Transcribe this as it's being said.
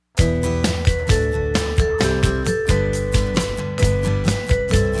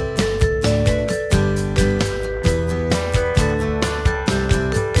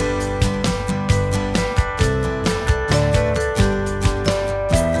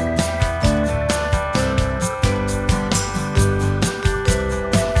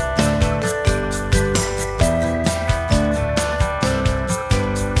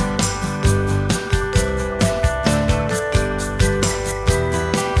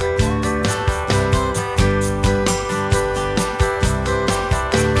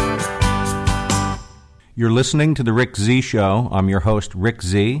You're listening to The Rick Z Show. I'm your host, Rick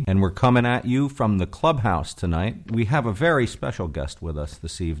Z, and we're coming at you from the clubhouse tonight. We have a very special guest with us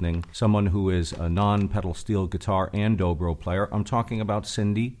this evening, someone who is a non-pedal steel guitar and dobro player. I'm talking about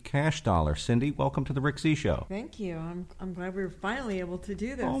Cindy Cashdollar. Cindy, welcome to The Rick Z Show. Thank you. I'm glad we were finally able to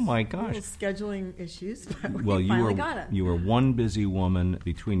do this. Oh, my gosh. Scheduling issues, but we finally got it. You were one busy woman.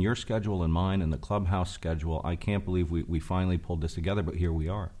 Between your schedule and mine and the clubhouse schedule, I can't believe we finally pulled this together, but here we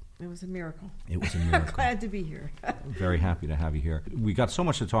are. It was a miracle. It was a miracle. Glad to be here. Very happy to have you here. We got so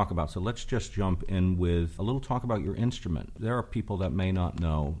much to talk about, so let's just jump in with a little talk about your instrument. There are people that may not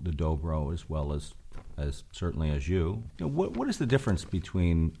know the dobro as well as certainly as you. What is the difference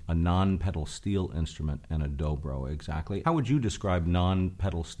between a non-pedal steel instrument and a dobro exactly? How would you describe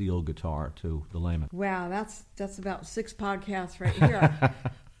non-pedal steel guitar to the layman? Wow, that's about 6 podcasts right here.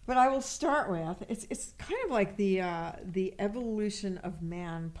 But I will start with, it's kind of like the evolution of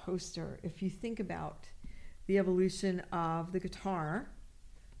man poster. If you think about the evolution of the guitar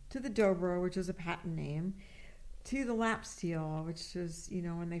to the dobro, which is a patent name, to the lap steel, which is,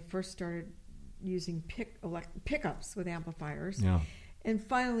 when they first started using pickups with amplifiers. Yeah. And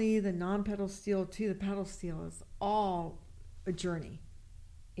finally, the non-pedal steel to the pedal steel is all a journey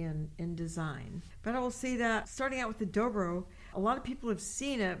in design. But I will say that starting out with the dobro, a lot of people have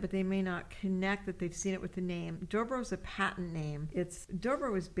seen it, but they may not connect that they've seen it with the name. Dobro is a patent name.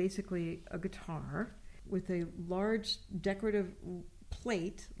 Dobro is basically a guitar with a large decorative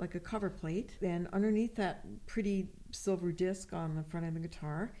plate, like a cover plate. And underneath that pretty silver disc on the front of the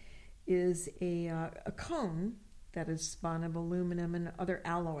guitar is a cone that is spun of aluminum and other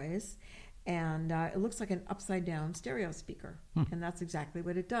alloys. And it looks like an upside-down stereo speaker. And that's exactly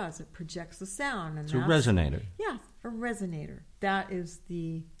what it does. It projects the sound. And it's a resonator. Yeah, a resonator. That is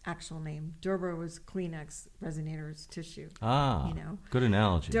the actual name. Dobro is Kleenex, resonator is tissue. Good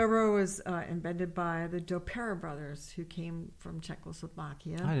analogy. Dobro was invented by the Dobro brothers, who came from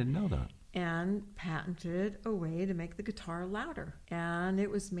Czechoslovakia. I didn't know that. And patented a way to make the guitar louder. And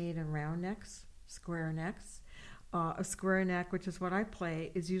it was made in round necks, square necks. A square neck, which is what I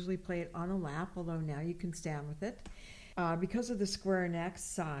play, is usually played on a lap, although now you can stand with it. Because of the square neck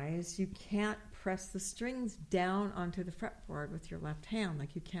size, you can't press the strings down onto the fretboard with your left hand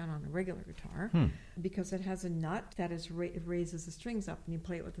like you can on a regular guitar, because it has a nut that it raises the strings up, and you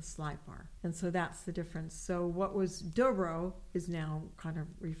play it with a slide bar. And so that's the difference. So what was dobro is now kind of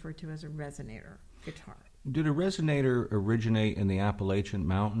referred to as a resonator guitar. Did a resonator originate in the Appalachian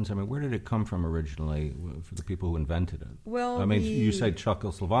Mountains? I mean, where did it come from originally for the people who invented it? Well, you said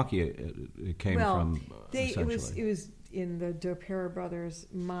Czechoslovakia. It came from essentially. It was in the Dobro brothers'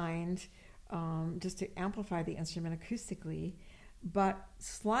 mind, just to amplify the instrument acoustically. But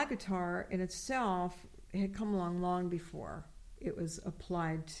slide guitar in itself had come along long before it was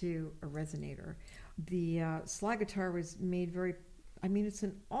applied to a resonator. The slide guitar was made it's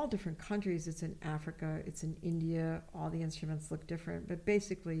in all different countries. It's in Africa, it's in India. All the instruments look different, but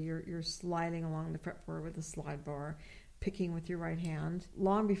basically you're sliding along the fretboard with a slide bar, picking with your right hand.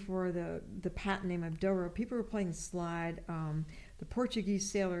 Long before the patent name of dobro, people were playing slide. The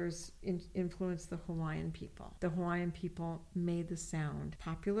Portuguese sailors influenced the Hawaiian people. The Hawaiian people made the sound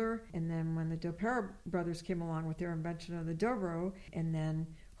popular, and then when the Dobro brothers came along with their invention of the dobro, and then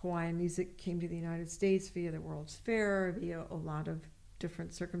Hawaiian music came to the United States via the World's Fair, via a lot of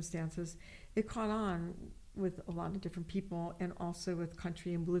different circumstances. It caught on with a lot of different people, and also with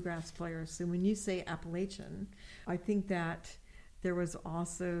country and bluegrass players. So when you say Appalachian, I think that there was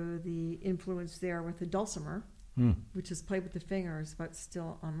also the influence there with the dulcimer, which is played with the fingers but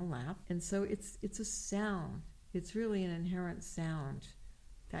still on the lap. And so it's a sound. It's really an inherent sound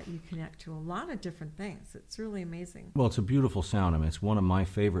that you connect to a lot of different things. It's really amazing. Well, it's a beautiful sound. I mean, it's one of my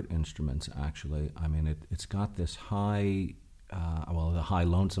favorite instruments, actually. I mean, it's got this high, the high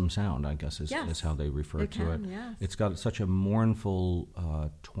lonesome sound, I guess is how they refer to it. Yes. It's got such a mournful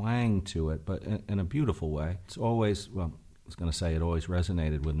twang to it, but in a beautiful way. It's always, I was going to say it always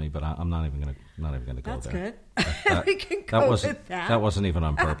resonated with me, but I'm not even going to go That's there. That's good. We can go with that. That wasn't even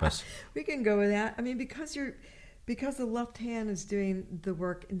on purpose. We can go with that. I mean, because the left hand is doing the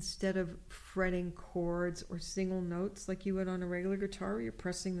work, instead of fretting chords or single notes like you would on a regular guitar, where you're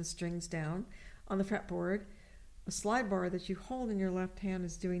pressing the strings down on the fretboard, a slide bar that you hold in your left hand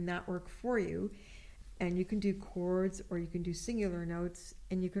is doing that work for you. And you can do chords, or you can do singular notes,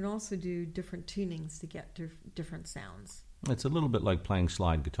 and you can also do different tunings to get to different sounds. It's a little bit like playing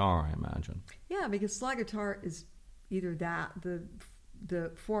slide guitar, I imagine. Yeah, because slide guitar is either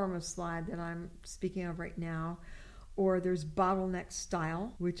the form of slide that I'm speaking of right now, or there's bottleneck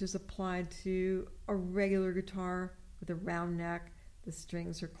style, which is applied to a regular guitar with a round neck. The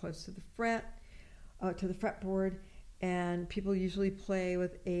strings are close to the fret. to the fretboard, and people usually play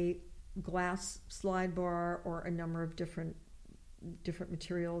with a glass slide bar or a number of different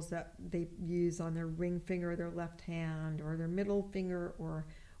materials that they use on their ring finger, their left hand, or their middle finger, or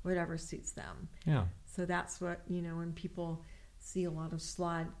whatever suits them. Yeah. So that's what, when people see a lot of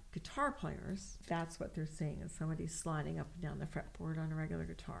slide guitar players, that's what they're seeing, is somebody sliding up and down the fretboard on a regular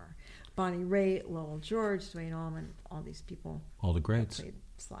guitar. Bonnie Raitt, Lowell George, Duane Allman, all these people. All the greats. Played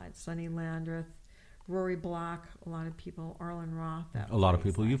slides. Sonny Landreth, Rory Block, a lot of people, Arlen Roth. A lot of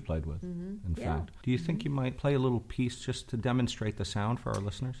people you've played with, in Yeah. fact. Do you think you might play a little piece just to demonstrate the sound for our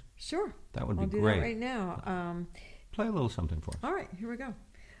listeners? Sure. That would I'll be do great. that right now. Play a little something for us. All right, here we go.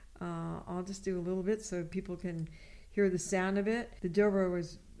 I'll just do a little bit so people can hear the sound of it. The dobro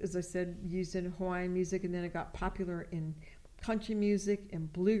was, as I said, used in Hawaiian music, and then it got popular in country music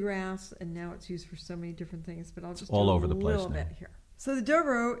and bluegrass, and now it's used for so many different things. But I'll just all do over a the place little now. bit here. So the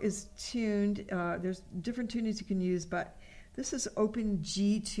dobro is tuned. There's different tunings you can use, but this is open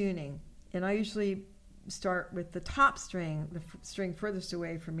G tuning, and I usually start with the top string, the string furthest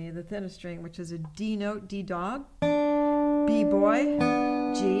away from me, the thinnest string, which is a D note, D dog, B boy,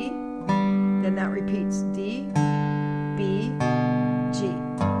 G, then that repeats D, B, G.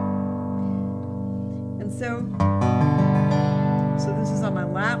 And so this is on my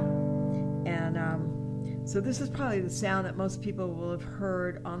lap, and so this is probably the sound that most people will have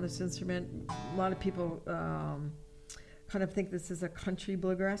heard on this instrument. A lot of people kind of think this is a country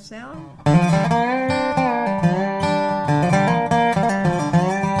bluegrass sound.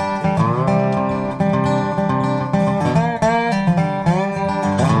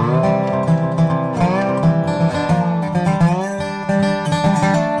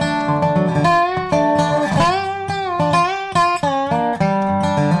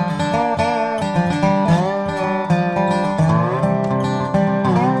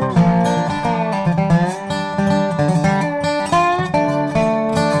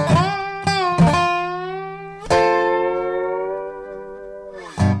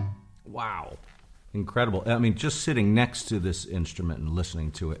 Incredible. I mean, just sitting next to this instrument and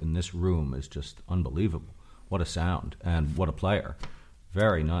listening to it in this room is just unbelievable. What a sound and what a player.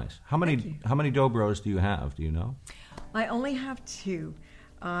 Very nice. How many Dobros do you have? Do you know? I only have two.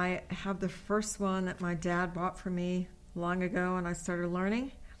 I have the first one that my dad bought for me long ago, and I started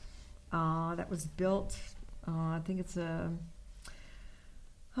learning. That was built, I think it's it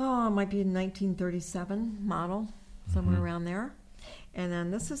might be a 1937 model, somewhere around there. And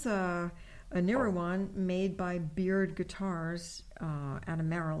then this is a newer one made by Beard Guitars out of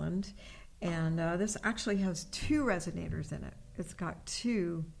Maryland. And this actually has two resonators in it. It's got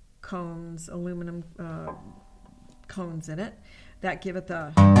two cones, aluminum cones in it that give it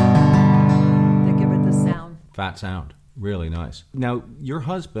the sound. Fat sound. Really nice. Now, your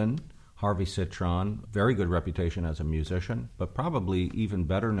husband, Harvey Citron, very good reputation as a musician, but probably even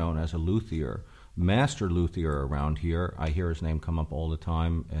better known as a luthier. Master luthier around here. I hear his name come up all the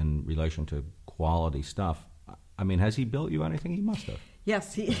time in relation to quality stuff. I mean, has he built you anything? He must have.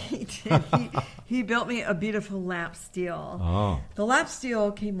 Yes, he did. He built me a beautiful lap steel. Oh. The lap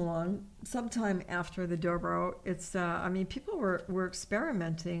steel came along sometime after the dobro. It's, people were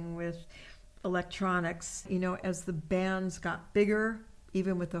experimenting with electronics, as the bands got bigger,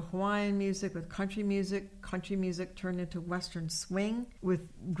 even with the Hawaiian music, with country music turned into Western swing, with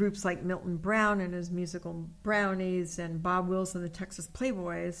groups like Milton Brown and his musical Brownies and Bob Wills and the Texas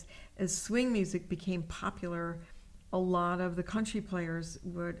Playboys. As swing music became popular, a lot of the country players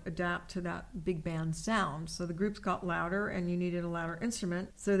would adapt to that big band sound. So the groups got louder and you needed a louder instrument.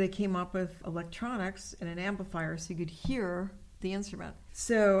 So they came up with electronics and an amplifier so you could hear the instrument.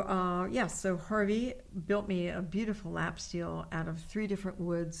 So, so Harvey built me a beautiful lap steel out of 3 different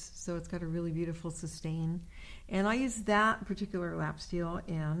woods, so it's got a really beautiful sustain. And I use that particular lap steel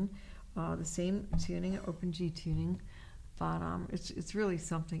in the same tuning, open G tuning, but it's really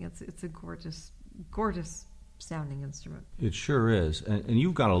something. It's a gorgeous, gorgeous sounding instrument. It sure is. And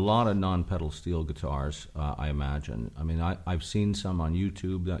you've got a lot of non-pedal steel guitars, I imagine. I mean, I've seen some on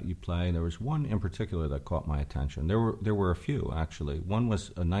YouTube that you play. There was one in particular that caught my attention. There were a few, actually. One was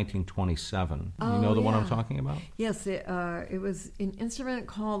a 1927. You know the one I'm talking about? Yes, it was an instrument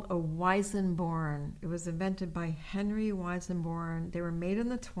called a Weisenborn. It was invented by Henry Weisenborn. They were made in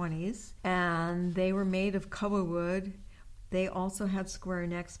the 20s, and they were made of koa wood. They also had square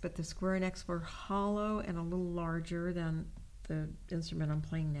necks, but the square necks were hollow and a little larger than the instrument I'm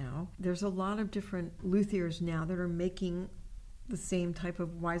playing now. There's a lot of different luthiers now that are making the same type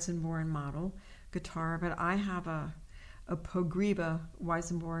of Weisenborn model guitar, but I have a Pogriba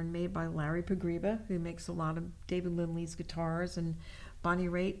Weisenborn made by Larry Pogriba, who makes a lot of David Lindley's guitars, and Bonnie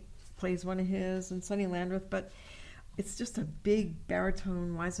Raitt plays one of his, and Sonny Landreth, but it's just a big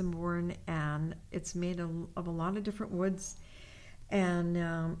baritone Weissenborn, and it's made of a lot of different woods, and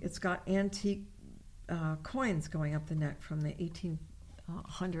it's got antique coins going up the neck from the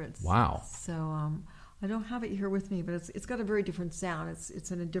 1800s. Wow. So I don't have it here with me, but it's got a very different sound.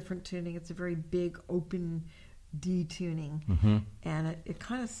 It's in a different tuning. It's a very big, open D tuning, and it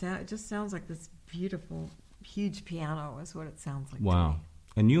kind of it just sounds like this beautiful, huge piano is what it sounds like. Wow. To me.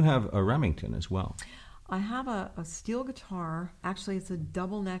 And you have a Remington as well. I have a steel guitar. Actually, it's a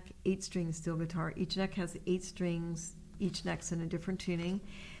double neck 8-string steel guitar. Each neck has 8 strings. Each neck's in a different tuning.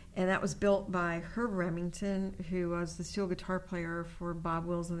 And that was built by Herb Remington, who was the steel guitar player for Bob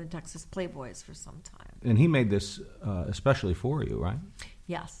Wills and the Texas Playboys for some time. And he made this especially for you, right?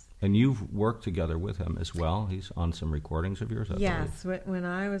 Yes. And you've worked together with him as well. He's on some recordings of yours, I Yes. believe. When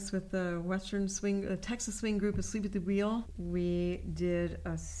I was with the Western Swing, Texas Swing group Asleep at the Wheel, we did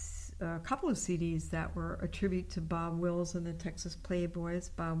a couple of CDs that were a tribute to Bob Wills and the Texas Playboys.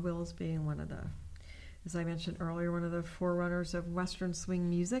 Bob Wills being one of the, as I mentioned earlier, one of the forerunners of Western swing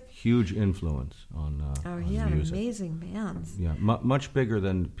music. Huge influence on he had music. amazing bands. Yeah, much bigger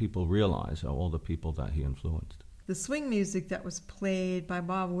than people realize, all the people that he influenced. The swing music that was played by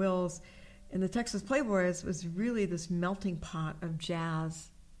Bob Wills and the Texas Playboys was really this melting pot of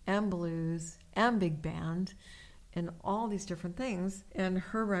jazz and blues and big band and all these different things. And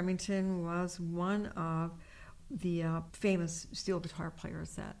Herb Remington was one of the famous steel guitar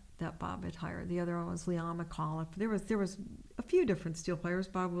players that Bob had hired. The other one was Leon McAuliffe. There was a few different steel players.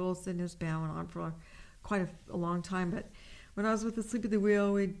 Bob Wills and his band went on for quite a long time. But when I was with the Sleep at the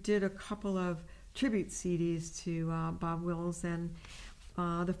Wheel, we did a couple of tribute CDs to Bob Wills. And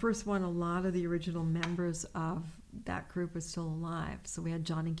the first one, a lot of the original members of that group are still alive. So we had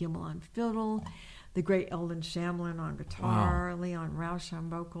Johnny Gimmel on fiddle, the great Eldon Shamlin on guitar, Leon Rausch on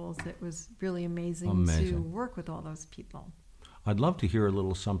vocals. It was really amazing to work with all those people. I'd love to hear a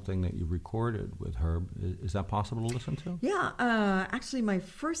little something that you recorded with Herb. Is that possible to listen to? Yeah, actually my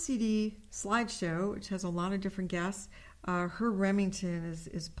first CD, Slideshow, which has a lot of different guests, Herb Remington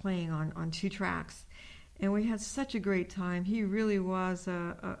is playing on 2 tracks. And we had such a great time. He really was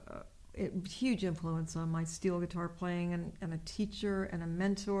a huge influence on my steel guitar playing, and a teacher and a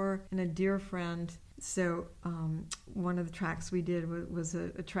mentor and a dear friend. So one of the tracks we did was a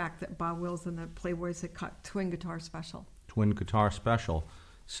track that Bob Wills and the Playboys had cut, Twin Guitar Special. Twin Guitar Special,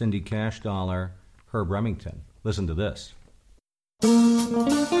 Cindy Cashdollar, Herb Remington. Listen to this.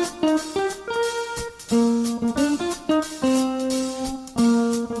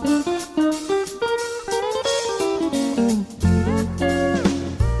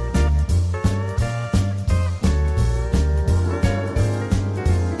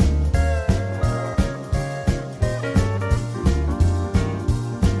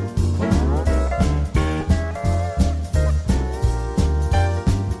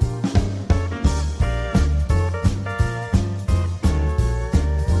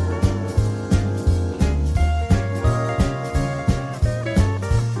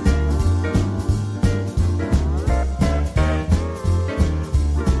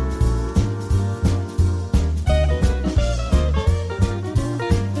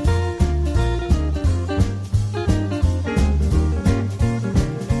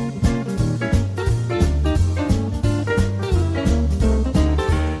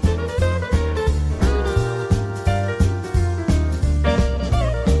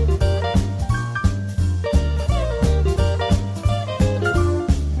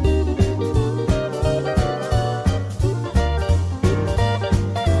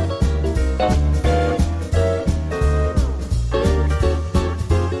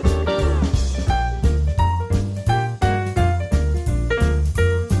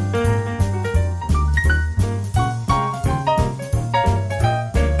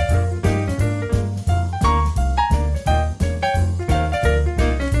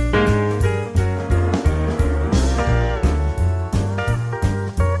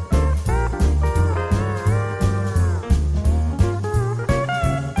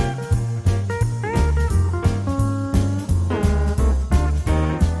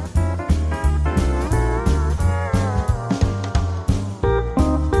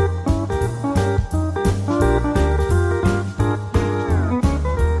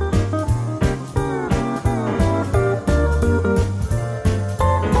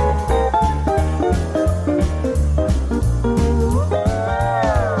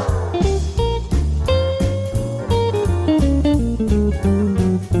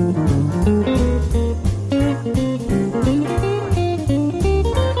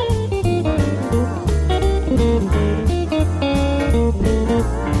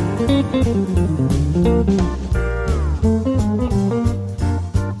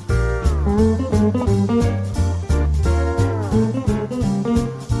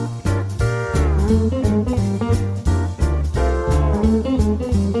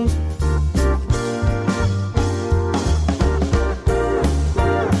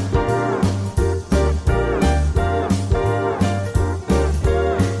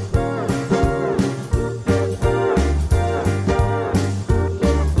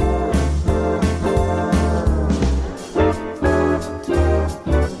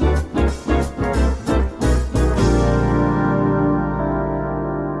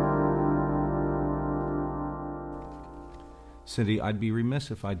 Cindy, I'd be remiss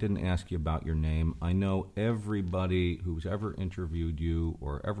if I didn't ask you about your name. I know everybody who's ever interviewed you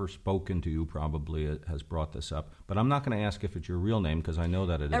or ever spoken to you probably has brought this up, but I'm not going to ask if it's your real name because I know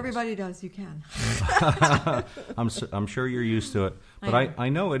that it is. Everybody does. You can. I'm sure you're used to it, but I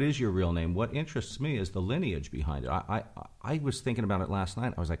know it is your real name. What interests me is the lineage behind it. I was thinking about it last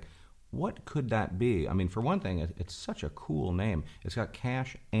night. I was like, what could that be? I mean, for one thing, it's such a cool name. It's got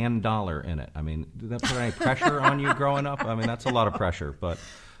cash and dollar in it. I mean, did that put any pressure on you growing up? I mean, that's a lot of pressure. But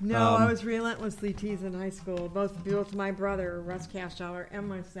no, I was relentlessly teased in high school. Both my brother, Russ Cashdollar, and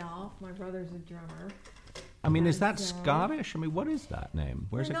myself. My brother's a drummer. I mean, is that Scottish? I mean, what is that name?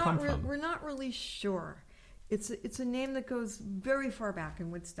 Where's it come from? We're not really sure. It's a name that goes very far back in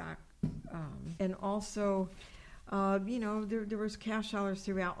Woodstock, and also. There was Cashdollars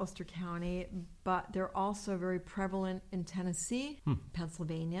throughout Ulster County, but they're also very prevalent in Tennessee,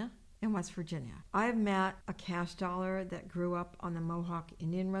 Pennsylvania, and West Virginia. I've met a Cashdollar that grew up on the Mohawk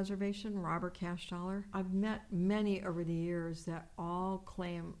Indian Reservation, Robert Cashdollar. I've met many over the years that all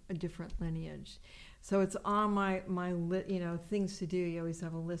claim a different lineage. So it's on my things to do. You always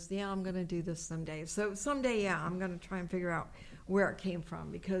have a list. Yeah, I'm going to do this someday. So someday, I'm going to try and figure out where it came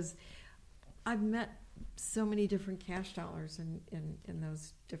from because I've met so many different Cashdollars in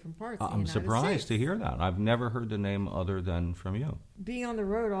those different parts. I'm surprised to hear that. I've never heard the name other than from you. Being on the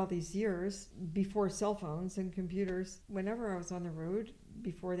road all these years, before cell phones and computers, whenever I was on the road,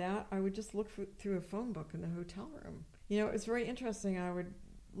 before that, I would just look through a phone book in the hotel room. It's very interesting. I would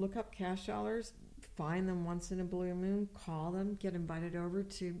look up Cashdollars, find them once in a blue moon, call them, get invited over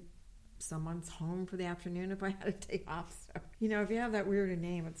to someone's home for the afternoon if I had a day off. So, if you have that weird a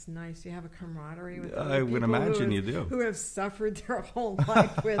name, it's nice. You have a camaraderie with other I would imagine you do. Who have suffered their whole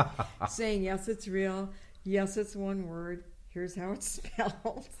life with saying, yes, it's real. Yes, it's one word. Here's how it's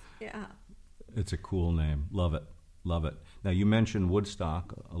spelled. Yeah. It's a cool name. Love it. Love it. Now, you mentioned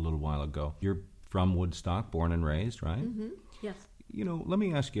Woodstock a little while ago. You're from Woodstock, born and raised, right? Mm-hmm. Yes. Let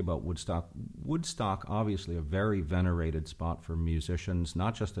me ask you about Woodstock. Woodstock, obviously a very venerated spot for musicians,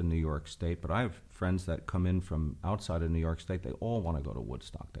 not just in New York State, but I have friends that come in from outside of New York State. They all want to go to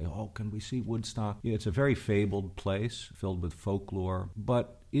Woodstock. Can we see Woodstock? It's a very fabled place filled with folklore,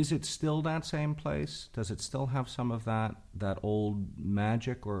 but is it still that same place? Does it still have some of that old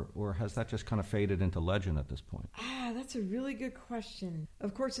magic, or has that just kind of faded into legend at this point? That's a really good question.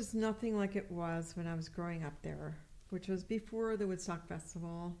 Of course, it's nothing like it was when I was growing up there, which was before the Woodstock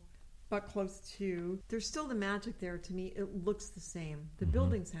Festival, but close to. There's still the magic there to me. It looks the same. The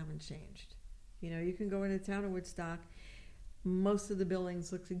buildings haven't changed. You can go into town of Woodstock. Most of the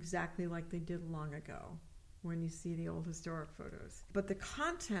buildings look exactly like they did long ago when you see the old historic photos. But the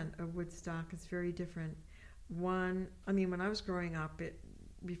content of Woodstock is very different. When I was growing up,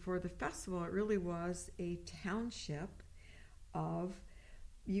 before the festival, it really was a township of,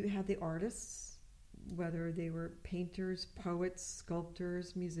 you had the artists, whether they were painters, poets,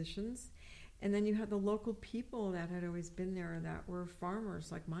 sculptors, musicians. And then you had the local people that had always been there that were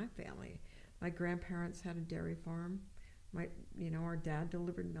farmers, like my family. My grandparents had a dairy farm. Our dad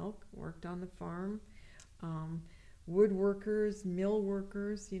delivered milk, worked on the farm. Woodworkers, mill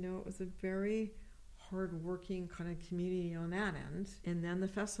workers, it was a very hard-working kind of community on that end. And then the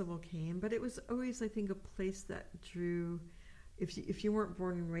festival came. But it was always, I think, a place that drew, if you weren't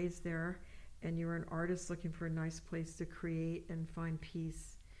born and raised there, and you were an artist looking for a nice place to create and find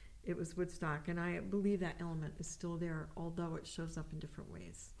peace, it was Woodstock. And I believe that element is still there, although it shows up in different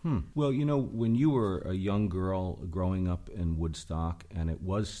ways. Well, when you were a young girl growing up in Woodstock, and it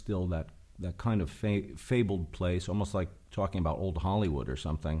was still that kind of fabled place, almost like talking about old Hollywood or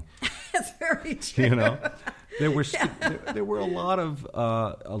something. That's very true. There were a lot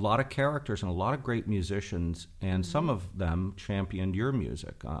of characters and a lot of great musicians, and some of them championed your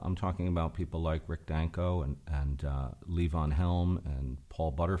music. I'm talking about people like Rick Danko and Lee Von Helm and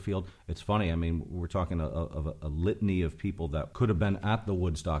Paul Butterfield. It's funny. We're talking of a litany of people that could have been at the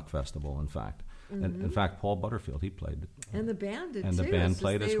Woodstock Festival. In fact. And in fact, Paul Butterfield, he played. And the band did, and too. And the band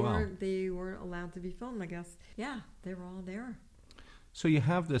played as well. They weren't allowed to be filmed, I guess. Yeah, they were all there. So you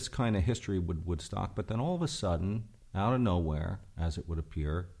have this kind of history with Woodstock, but then all of a sudden, out of nowhere, as it would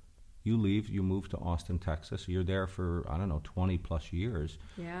appear, You leave, you move to Austin, Texas. You're there for, 20 plus years.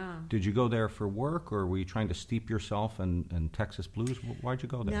 Yeah. Did you go there for work, or were you trying to steep yourself in Texas blues? Why'd you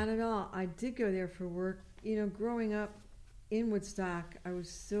go there? Not at all. I did go there for work. Growing up in Woodstock, I was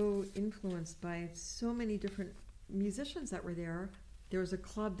so influenced by so many different musicians that were there. There was a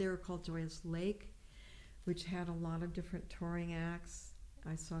club there called Joyous Lake, which had a lot of different touring acts.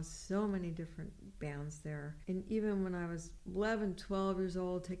 I saw so many different bands there. And even when I was 11, 12 years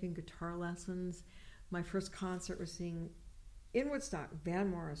old, taking guitar lessons, my first concert was seeing in Woodstock, Van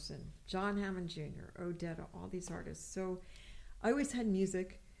Morrison, John Hammond Jr., Odetta, all these artists. So I always had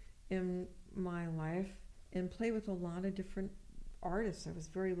music in my life and played with a lot of different artists. I was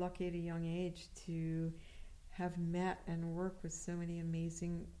very lucky at a young age to have met and worked with so many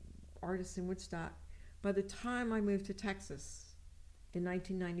amazing artists in Woodstock. By the time I moved to Texas, in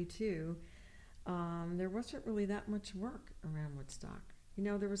 1992, there wasn't really that much work around Woodstock.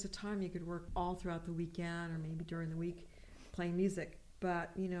 There was a time you could work all throughout the weekend or maybe during the week playing music.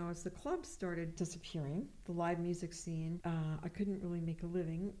 But, as the clubs started disappearing, the live music scene, I couldn't really make a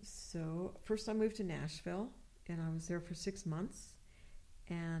living. So first I moved to Nashville, and I was there for 6 months.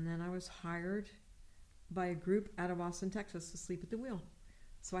 And then I was hired by a group out of Austin, Texas to sleep at the wheel.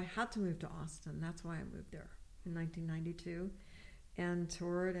 So I had to move to Austin. That's why I moved there in 1992. And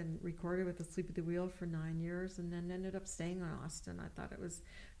toured and recorded with the Sleep at the Wheel for 9 years, and then ended up staying in Austin. I thought it was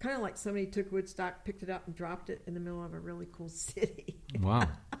kind of like somebody took Woodstock, picked it up, and dropped it in the middle of a really cool city. Wow.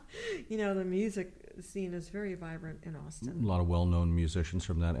 The music scene is very vibrant in Austin. A lot of well-known musicians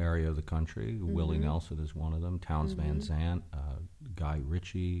from that area of the country. Mm-hmm. Willy Nelson is one of them. Townes Van Zandt, Guy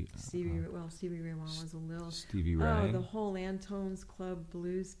Ritchie. Stevie Ray Vaughan was a little. Stevie Ray. Oh, the whole Antone's Club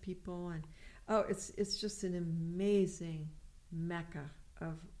blues people. And it's just an amazing mecca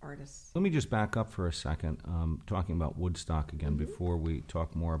of artists. Let me just back up for a second, talking about Woodstock again before we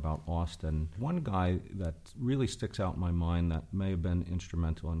talk more about Austin. One guy that really sticks out in my mind that may have been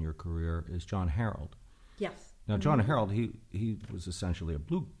instrumental in your career is John Harold. Yes. Now, John Harold, he was essentially a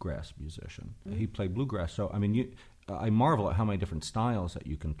bluegrass musician. He played bluegrass. So, I marvel at how many different styles that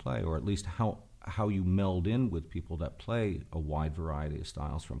you can play, or at least how you meld in with people that play a wide variety of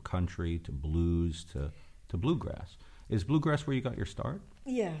styles, from country to blues to bluegrass. Is bluegrass where you got your start?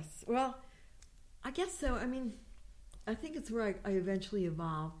 Yes. Well, I guess so. I think it's where I eventually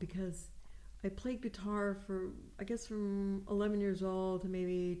evolved, because I played guitar from 11 years old to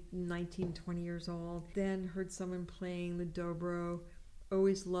maybe 19, 20 years old. Then heard someone playing the Dobro.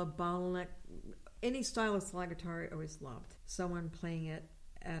 Always loved bottleneck. Any style of slide guitar I always loved. Someone playing it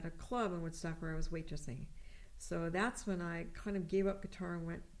at a club in Woodstock where I was waitressing. So that's when I kind of gave up guitar and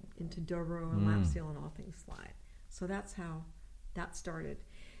went into Dobro and lap steel and all things slide. So that's how that started.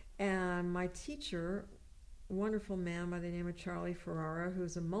 And my teacher, a wonderful man by the name of Charlie Ferrara,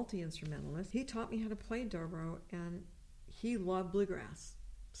 who's a multi-instrumentalist, he taught me how to play Dobro, and he loved bluegrass.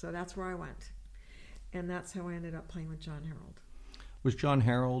 So that's where I went. And that's how I ended up playing with John Harold. Was John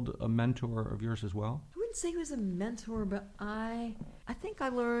Harold a mentor of yours as well? I wouldn't say he was a mentor, but I think I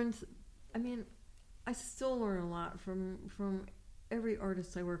learned, I still learn a lot from every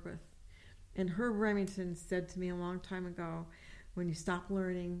artist I work with. And Herb Remington said to me a long time ago, when you stop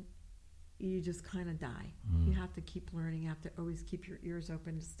learning, you just kind of die. You have to keep learning. You have to always keep your ears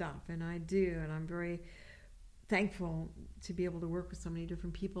open to stuff. And I do, and I'm very thankful to be able to work with so many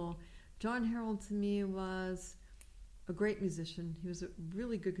different people. John Harold, to me, was a great musician. He was a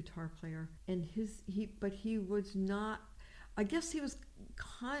really good guitar player. And but he was not, I guess he was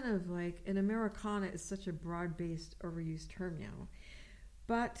kind of like, and Americana is such a broad-based, overused term now.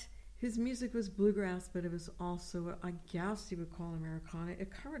 But his music was bluegrass, but it was also, I guess you would call Americana.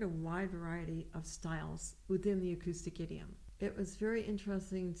 It covered a wide variety of styles within the acoustic idiom. It was very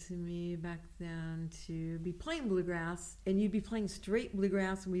interesting to me back then to be playing bluegrass, and you'd be playing straight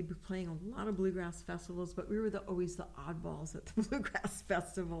bluegrass, and we'd be playing a lot of bluegrass festivals, but we were always the oddballs at the bluegrass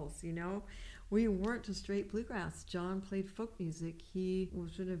festivals, We weren't just straight bluegrass. John played folk music. He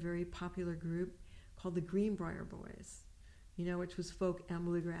was in a very popular group called the Greenbrier Boys, which was folk and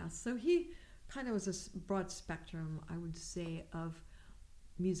bluegrass. So he kind of was a broad spectrum, I would say, of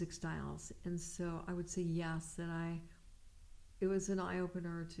music styles. And so I would say yes, that it was an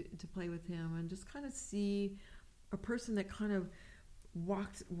eye-opener to play with him and just kind of see a person that kind of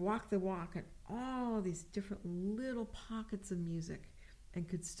walked the walk in all these different little pockets of music and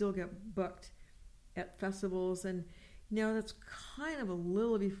could still get booked at festivals. And, that's kind of a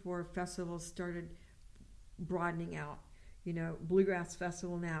little before festivals started broadening out. Bluegrass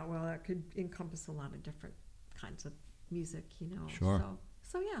festival now, well, that could encompass a lot of different kinds of music, Sure.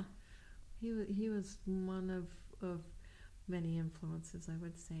 So yeah, he was one of many influences, I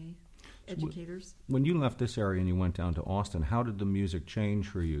would say, educators. When you left this area and you went down to Austin, how did the music change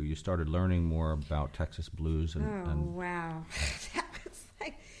for you? You started learning more about Texas blues. Wow. That was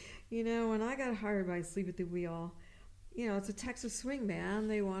like, when I got hired by Sleep at the Wheel, it's a Texas swing band.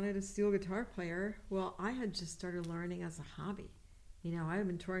 They wanted a steel guitar player. Well, I had just started learning as a hobby. I had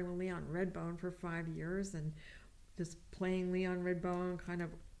been touring with Leon Redbone for 5 years and just playing Leon Redbone, kind of,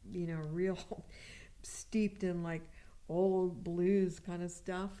 real steeped in like old blues kind of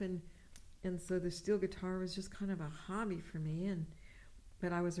stuff. And so the steel guitar was just kind of a hobby for me.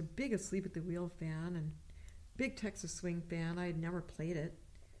 But I was a big Asleep at the Wheel fan and big Texas swing fan. I had never played it,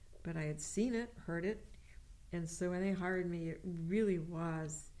 but I had seen it, heard it. And so when they hired me, it really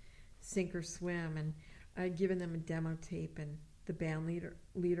was sink or swim. And I had given them a demo tape, and the band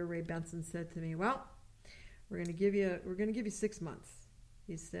leader Ray Benson said to me, "Well, we're going to give you 6 months."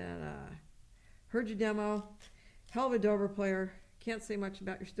 He said, "Heard your demo, hell of a Dobro player. Can't say much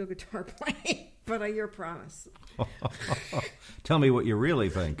about your steel guitar playing, but I your promise." Tell me what you really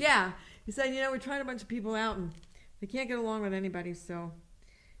think. Yeah, he said, "We tried a bunch of people out, and they can't get along with anybody, so."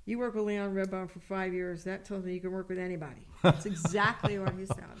 You work with Leon Redbone for 5 years. That tells me you can work with anybody. That's exactly what he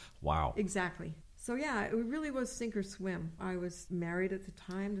said. Wow. Exactly. So, yeah, it really was sink or swim. I was married at the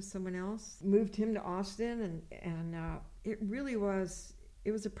time to someone else, moved him to Austin, and it really was,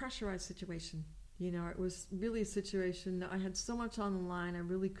 it was a pressurized situation. It was really a situation that I had so much on the line, I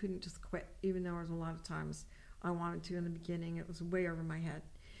really couldn't just quit, even though there was a lot of times I wanted to in the beginning. It was way over my head.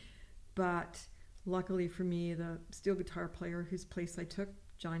 But luckily for me, the steel guitar player whose place I took,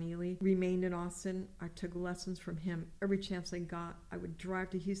 John Ely, remained in Austin. I took lessons from him every chance I got. I would drive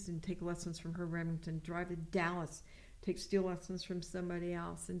to Houston, take lessons from Herb Remington, drive to Dallas, take steel lessons from somebody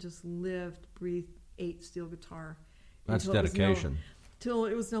else, and just lived, breathed, ate steel guitar. That's dedication. Till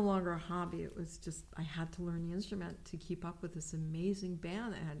it was no longer a hobby. It was just, I had to learn the instrument to keep up with this amazing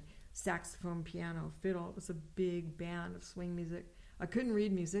band that had saxophone, piano, fiddle. It was a big band of swing music. I couldn't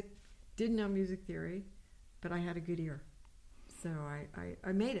read music, didn't know music theory, but I had a good ear. So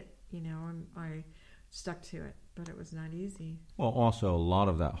I made it, I stuck to it, but it was not easy. Well, also a lot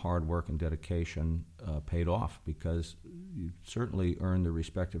of that hard work and dedication paid off, because you certainly earned the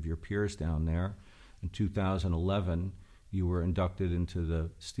respect of your peers down there. In 2011, you were inducted into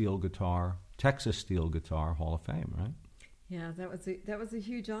the Texas Steel Guitar Hall of Fame, right? Yeah, that was a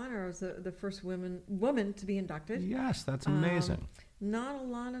huge honor. I was the first woman to be inducted. Yes, that's amazing. Not a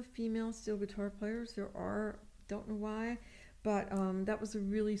lot of female steel guitar players. There are, don't know why. But that was a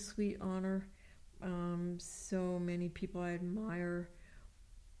really sweet honor. So many people I admire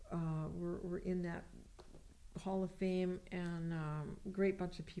were in that Hall of Fame, and a great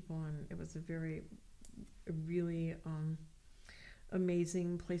bunch of people. And it was a really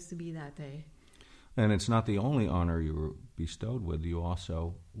amazing place to be that day. And it's not the only honor you were bestowed with. You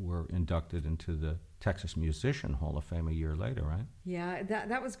also were inducted into the Texas Musician Hall of Fame a year later, right? Yeah,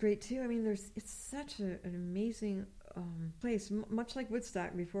 that was great too. I mean, it's such an amazing place, much like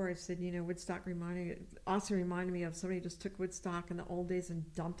Woodstock. Before I said, Woodstock reminded me of somebody who just took Woodstock in the old days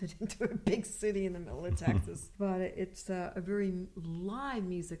and dumped it into a big city in the middle of Texas. But it's a very live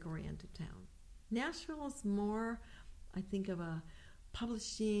music-oriented town. Nashville is more, I think, of a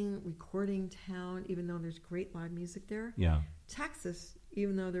publishing, recording town, even though there's great live music there. Yeah. Texas,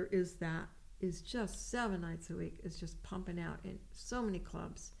 even though there is that, is just 7 nights a week. It's just pumping out in so many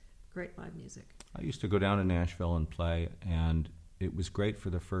clubs. Great live music. I used to go down to Nashville and play, and it was great for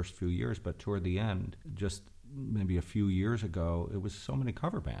the first few years, but toward the end, just maybe a few years ago, it was so many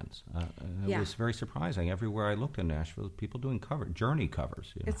cover bands. It was very surprising. Everywhere I looked in Nashville, people doing Journey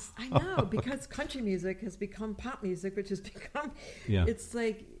covers. I know, because country music has become pop music, which has become, it's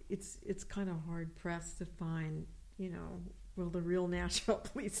like, it's kind of hard pressed to find, will the real Nashville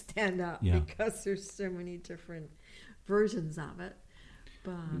please stand up? Because there's so many different versions of it.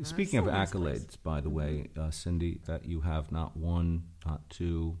 But, speaking of accolades, by the way, Cindy, that you have not one, not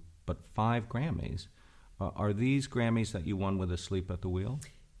two, but 5 Grammys. Are these Grammys that you won with Asleep at the Wheel?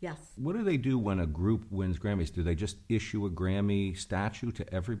 Yes. What do they do when a group wins Grammys? Do they just issue a Grammy statue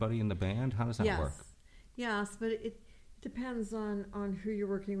to everybody in the band? How does that work? Yes, but it depends on who you're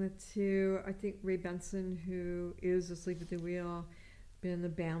working with, too. I think Ray Benson, who is Asleep at the Wheel, been the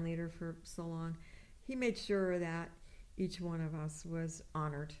band leader for so long, he made sure that each one of us was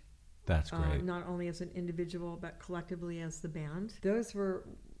honored. That's great. Not only as an individual, but collectively as the band. The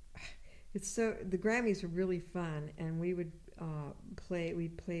Grammys were really fun, and we would we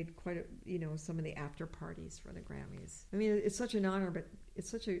played quite some of the after parties for the Grammys. I mean, it's such an honor, but it's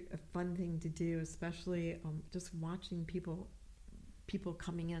such a fun thing to do, especially just watching people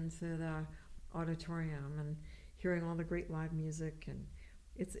coming into the auditorium and hearing all the great live music, and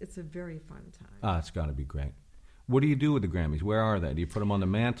it's a very fun time. It's got to be great. What do you do with the Grammys? Where are they? Do you put them on the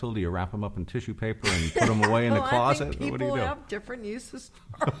mantle? Do you wrap them up in tissue paper and put them away in the closet? I think What do you people do? have different uses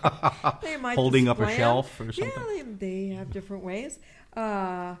for them. They might Holding up a display shelf them. or something? Yeah, they have different ways.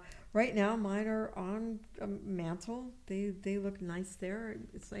 Right now, mine are on a mantle. They look nice there.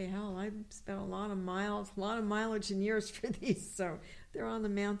 It's like, hell, I spent a lot of mileage and years for these, so they're on the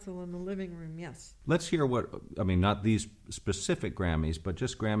mantle in the living room, yes. Let's hear not these specific Grammys, but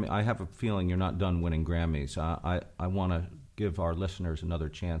just Grammy. I have a feeling you're not done winning Grammys. I want to give our listeners another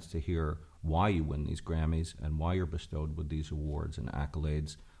chance to hear why you win these Grammys and why you're bestowed with these awards and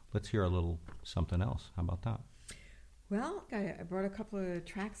accolades. Let's hear a little something else. How about that? Well, I brought a couple of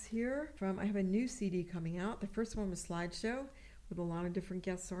tracks here I have a new CD coming out. The first one was Slideshow with a lot of different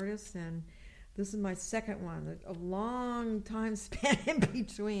guest artists, and this is my second one. A long time span in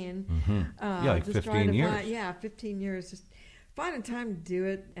between. Mm-hmm. Like 15 years. 15 years. Just finding time to do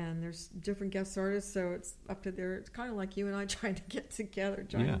it, and there's different guest artists, so it's up to it's kind of like you and I trying to get together,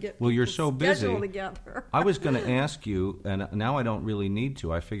 to get you're so busy together. I was going to ask you, and now I don't really need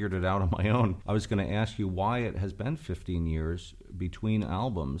to, I figured it out on my own. I was going to ask you why it has been 15 years between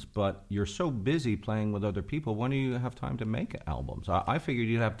albums, but you're so busy playing with other people. When do you have time to make albums? I figured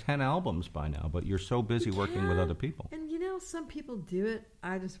you'd have 10 albums by now, but you're so busy working with other people. And some people do it.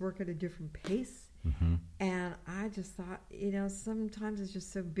 I just work at a different pace. Mm-hmm. And I just thought, sometimes it's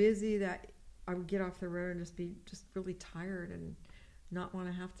just so busy that I would get off the road and just be really tired and not want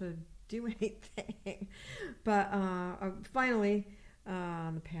to have to do anything. But finally,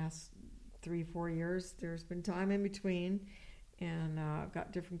 in the past 3-4 years, there's been time in between, and I've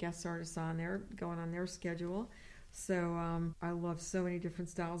got different guest artists on there going on their schedule. So I love so many different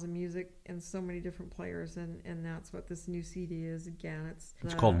styles of music and so many different players, and that's what this new CD is. Again,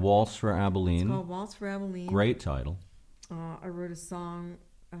 it's called Waltz for Abilene. It's called Waltz for Abilene. Great title. I wrote a song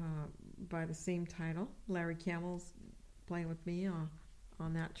by the same title. Larry Campbell's playing with me on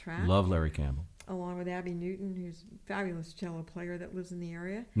that track. Love Larry Campbell. Along with Abby Newton, who's a fabulous cello player that lives in the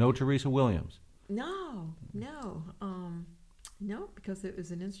area. No Teresa Williams. No, because it was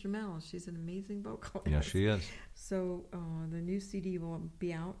an instrumental. She's an amazing vocalist. Yes, she is. So the new CD will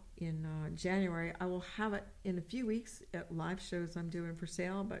be out in January. I will have it in a few weeks at live shows I'm doing for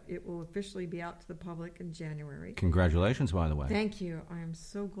sale, but it will officially be out to the public in January. Congratulations, by the way. Thank you. I am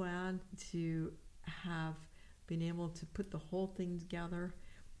so glad to have been able to put the whole thing together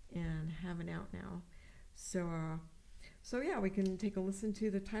and have it out now. So yeah, we can take a listen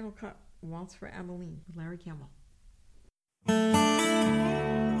to the title cut, Waltz for Abilene, with Larry Campbell.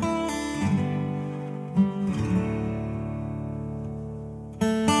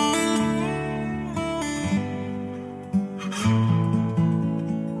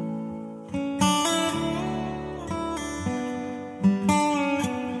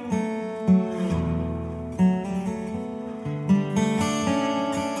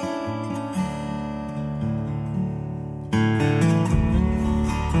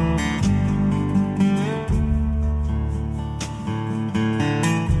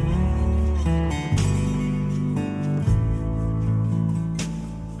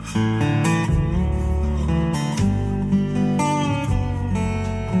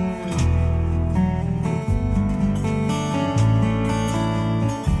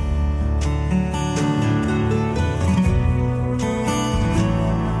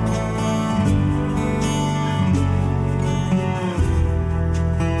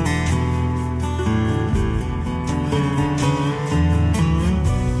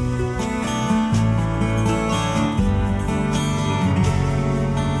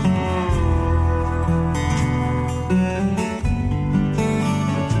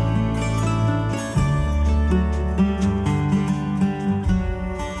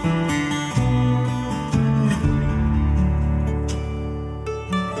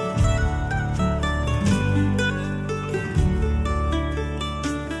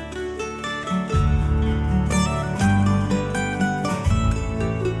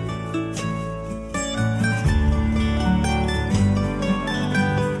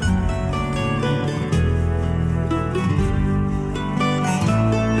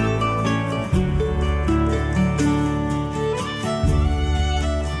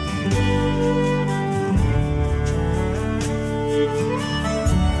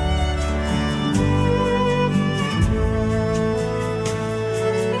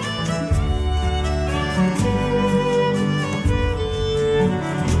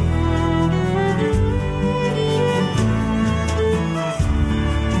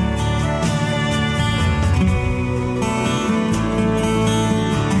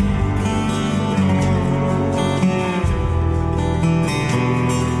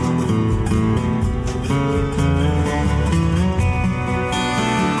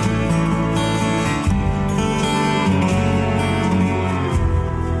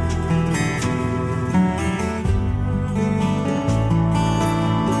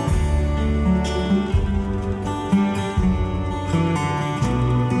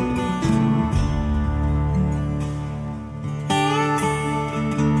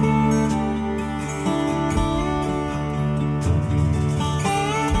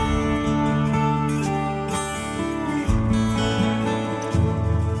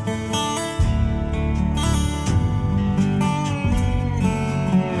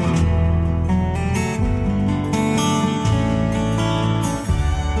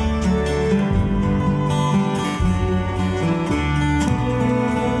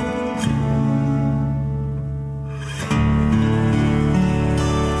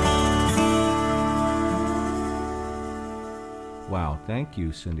 thank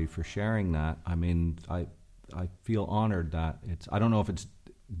you, Cindy, for sharing that. I mean, I feel honored that I don't know if it's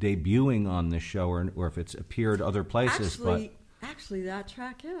debuting on this show or if it's appeared other places. Actually, that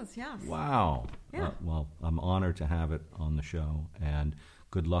track is, yes. Wow. Yeah. Well, I'm honored to have it on the show, and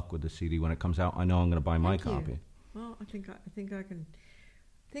good luck with the CD when it comes out. I know I'm going to buy my copy. Well, I think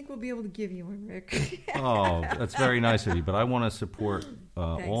we'll be able to give you one, Rick. Oh, that's very nice of you, but I want to support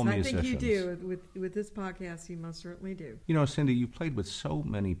all musicians. I think you do. With this podcast, you most certainly do. You know, Cindy, you played with so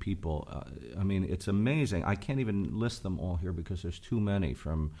many people. I mean, it's amazing. I can't even list them all here because there's too many,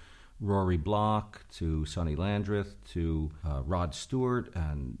 from Rory Block to Sonny Landreth to Rod Stewart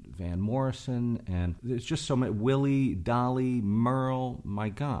and Van Morrison, and there's just so many. Willie, Dolly, Merle, my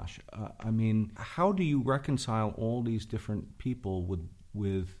gosh. I mean, how do you reconcile all these different people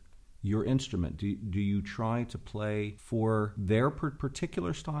with your instrument? Do you try to play for their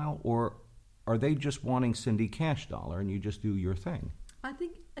particular style, or are they just wanting Cindy Cashdollar and you just do your thing? I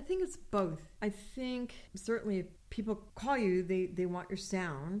think it's both. I think certainly if people call you, they want your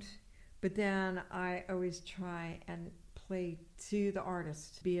sound. But then I always try and play to the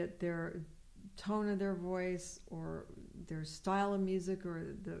artist, be it their tone of their voice or their style of music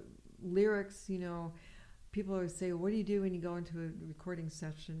or the lyrics. You know, people always say, what do you do when you go into a recording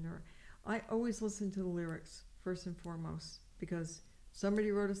session? Or I always listen to the lyrics first and foremost, because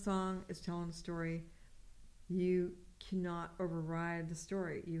somebody wrote a song, is telling a story. You cannot override the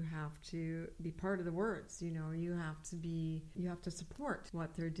story. You have to be part of the words. You know, you have to support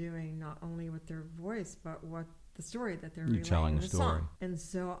what they're doing, not only with their voice, but what the story that they're telling in the story. Song. And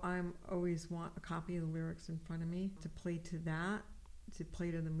so I'm always want a copy of the lyrics in front of me to play to that, to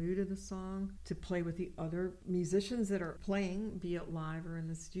play to the mood of the song, to play with the other musicians that are playing, be it live or in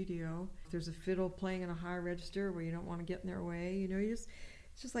the studio. If there's a fiddle playing in a high register where you don't want to get in their way, you know,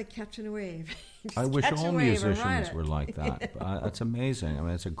 it's just like catching a wave. I wish all musicians were like that. That's amazing. I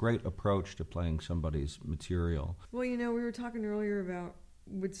mean, it's a great approach to playing somebody's material. Well, you know, we were talking earlier about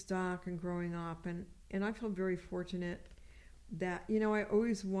Woodstock and growing up, and I feel very fortunate that, you know, I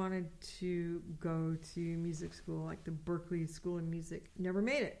always wanted to go to music school, like the Berklee School of Music. Never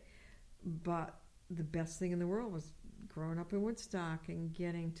made it. But the best thing in the world was growing up in Woodstock and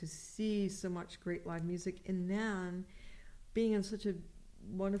getting to see so much great live music, and then being in such a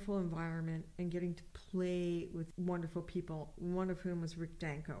wonderful environment and getting to play with wonderful people, one of whom was Rick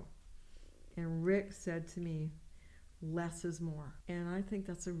Danko. And Rick said to me, less is more. And I think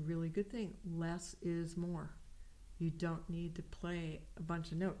that's a really good thing. Less is more. You don't need to play a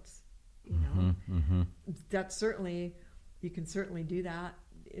bunch of notes, you know. That's certainly, you can certainly do that.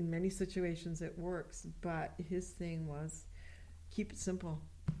 In many situations it works, but his thing was keep it simple.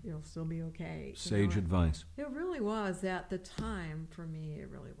 You'll still be okay. Sage advice. It really was at the time for me. It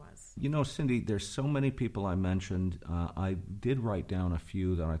really was. You know, Cindy, there's so many people I mentioned. I did write down a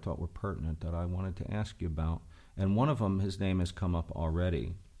few that I thought were pertinent that I wanted to ask you about. And one of them, his name has come up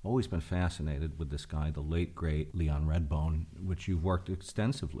already. Always been fascinated with this guy, the late, great Leon Redbone, which you've worked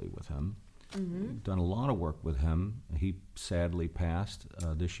extensively with him. You've done a lot of work with him. He sadly passed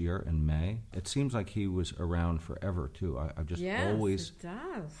this year in May. It seems like he was around forever, too. I've just always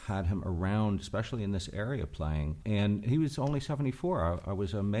had him around, especially in this area playing. And he was only 74. I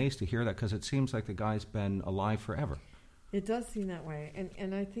was amazed to hear that, because it seems like the guy's been alive forever. It does seem that way.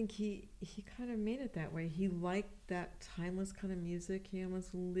 And I think he kind of made it that way. He liked that timeless kind of music. He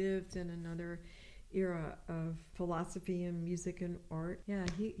almost lived in another era of philosophy and music and art. Yeah,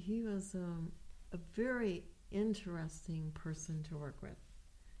 he was a very interesting person to work with.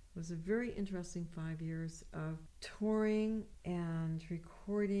 It was a very interesting 5 years of touring and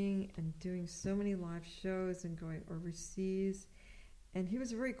recording and doing so many live shows and going overseas. And he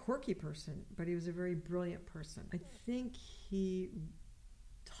was a very quirky person, but he was a very brilliant person. I think he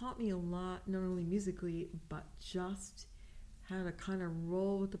taught me a lot, not only musically, but just how to kind of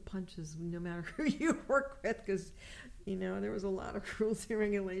roll with the punches no matter who you work with, because, you know, there was a lot of rules and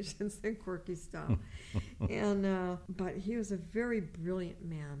regulations and quirky stuff. And but he was a very brilliant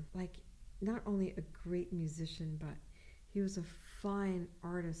man, like not only a great musician, but he was a fine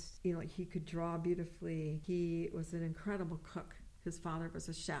artist. You know, like he could draw beautifully. He was an incredible cook. His father was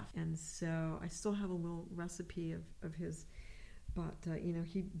a chef, and so I still have a little recipe of his. But, you know,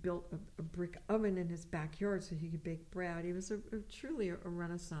 he built a brick oven in his backyard so he could bake bread. He was truly a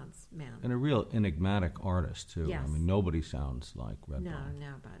Renaissance man. And a real enigmatic artist, too. Yes. I mean, nobody sounds like Redbone. No,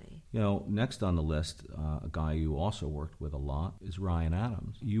 nobody. You know, next on the list, a guy you also worked with a lot is Ryan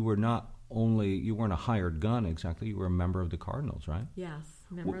Adams. You were not you weren't a hired gun exactly. You were a member of the Cardinals, right? Yes,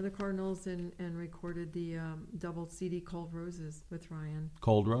 member of the Cardinals, and recorded the double CD Cold Roses with Ryan.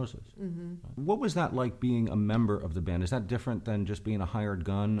 Cold Roses. Mm-hmm. What was that like being a member of the band? Is that different than just being a hired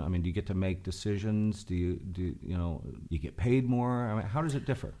gun? I mean, do you get to make decisions? Do you get paid more? I mean, how does it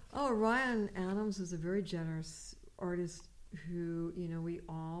differ? Oh, Ryan Adams was a very generous artist who, we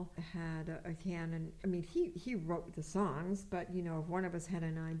all had a hand in. I mean, he wrote the songs, but, if one of us had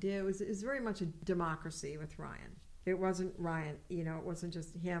an idea, it was very much a democracy with Ryan. It wasn't Ryan, it wasn't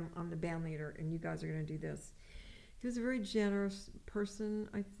just him, I'm the band leader, and you guys are going to do this. He was a very generous person,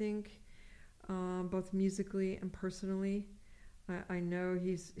 I think, both musically and personally. I know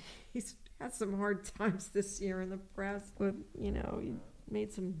he's had some hard times this year in the press with, he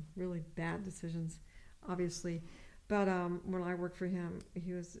made some really bad decisions, obviously. But when I worked for him, it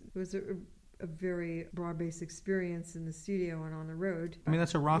was a very broad-based experience in the studio and on the road. I mean,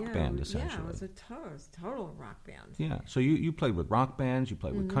 that's a rock band, essentially. Yeah, it was a total rock band. Yeah, so you played with rock bands, you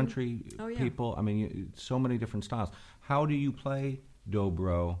played with country people. I mean, so many different styles. How do you play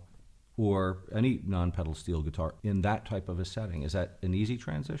dobro or any non-pedal steel guitar in that type of a setting? Is that an easy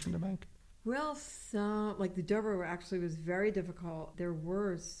transition to make? Well, like the dobro actually was very difficult. There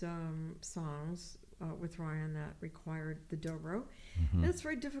were some songs with Ryan that required the dobro. And it's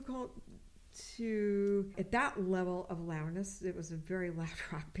very difficult at that level of loudness, it was a very loud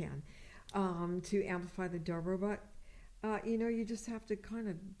rock band, to amplify the dobro. But, you just have to kind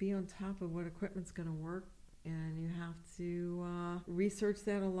of be on top of what equipment's going to work, and you have to research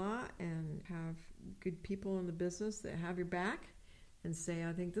that a lot and have good people in the business that have your back and say,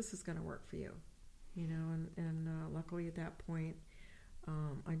 I think this is going to work for you. And luckily at that point,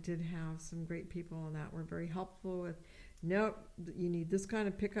 I did have some great people that were very helpful with, nope, you need this kind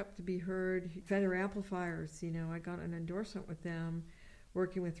of pickup to be heard. Fender amplifiers, I got an endorsement with them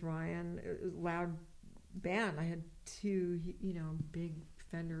working with Ryan. It was a loud band. I had two, big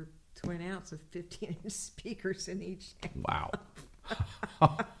Fender twin amps with 15-inch speakers in each. Wow.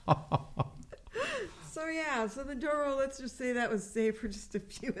 So the dobro, let's just say that was saved for just a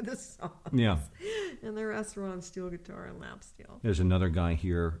few of the songs. Yeah. And the rest were on steel guitar and lap steel. There's another guy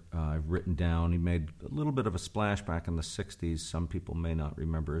here I've written down. He made a little bit of a splash back in the 60s. Some people may not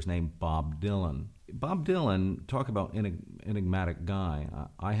remember his name, Bob Dylan. Bob Dylan, talk about enigmatic guy.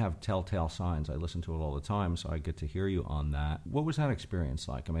 I have Telltale Signs. I listen to it all the time, so I get to hear you on that. What was that experience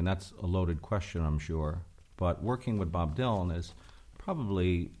like? I mean, that's a loaded question, I'm sure. But working with Bob Dylan is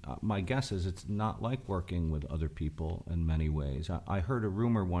probably, my guess is it's not like working with other people in many ways. I heard a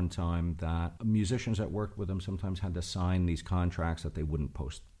rumor one time that musicians that worked with him sometimes had to sign these contracts that they wouldn't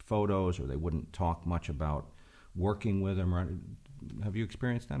post photos or they wouldn't talk much about working with him. Have you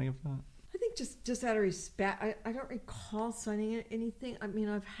experienced any of that? I think just out of respect, I don't recall signing anything. I mean,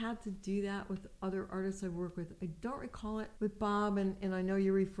 I've had to do that with other artists I work with. I don't recall it with Bob, and I know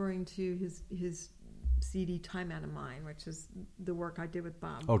you're referring to his CD Time Out of Mind, which is the work I did with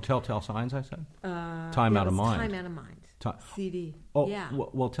Bob. Oh, Telltale Signs, I said? Time Out of Mind. Time Out of Mind. CD. Oh, yeah.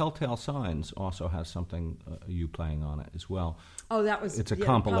 Well, Telltale Signs also has something you playing on it as well. Oh, that was... It's a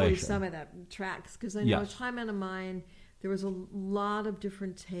compilation. Probably some of that tracks, because I know Time Out of Mind, there was a lot of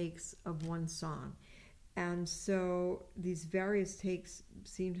different takes of one song. And so these various takes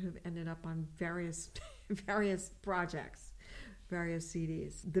seem to have ended up on various projects, various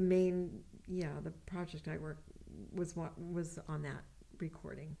CDs. The main... the project I worked was on that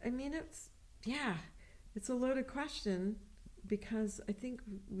recording. I mean, it's a loaded question, because I think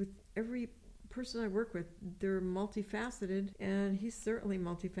with every person I work with, they're multifaceted, and he's certainly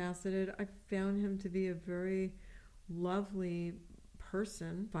multifaceted. I found him to be a very lovely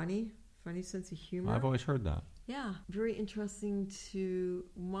person, funny sense of humor. I've always heard that. Yeah, very interesting to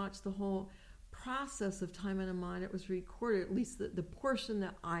watch the whole process of Time Out of Mind. It was recorded, at least the portion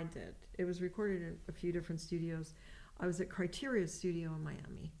that I did. It was recorded in a few different studios. I was at Criteria Studio in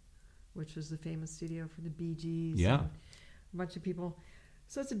Miami, which was the famous studio for the Bee Gees. Yeah. And a bunch of people.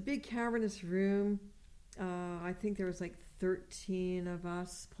 So it's a big cavernous room. I think there was like 13 of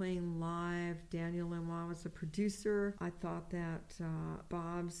us playing live. Daniel Lenoir was the producer. I thought that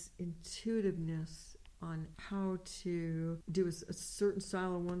Bob's intuitiveness on how to do a certain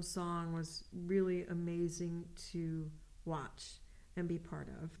style of one song was really amazing to watch and be part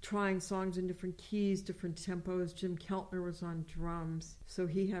of. Trying songs in different keys, different tempos. Jim Keltner was on drums, so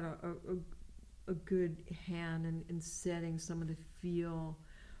he had a good hand in setting some of the feel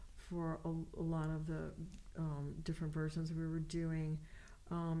for a lot of the different versions we were doing.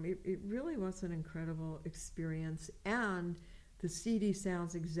 It really was an incredible experience, and the CD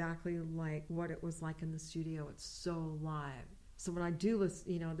sounds exactly like what it was like in the studio. It's so live, So when I do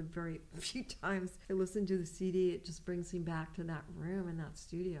listen, the very few times I listen to the CD, it just brings me back to that room in that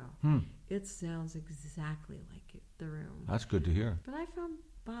studio. It sounds exactly like the room. That's good to hear. But I found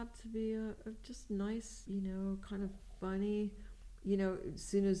Bob to be a just nice, kind of funny. As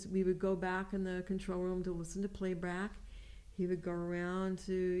soon as we would go back in the control room to listen to playback, he would go around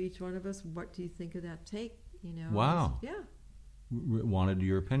to each one of us. What do you think of that take? Wow. Yeah. Wanted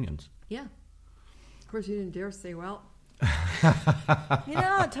your opinions. Yeah. Of course, you didn't dare say, well,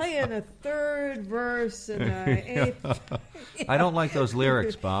 I'll tell you in the third verse and the eighth. I don't like those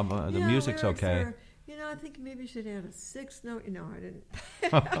lyrics, Bob. The music's okay. I think maybe you should add a sixth note. No, I didn't.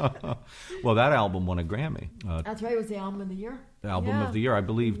 Well, that album won a Grammy. That's right. It was the album of the year. Album of the year. I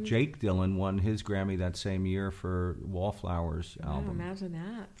believe Jake Dylan won his Grammy that same year for Wallflowers album. Imagine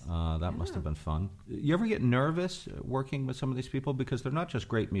that. That must have been fun. You ever get nervous working with some of these people? Because they're not just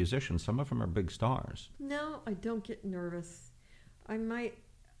great musicians. Some of them are big stars. No, I don't get nervous. I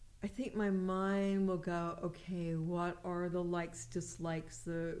think my mind will go, okay, what are the likes, dislikes,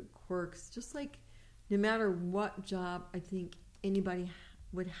 the quirks? Just like no matter what job I think anybody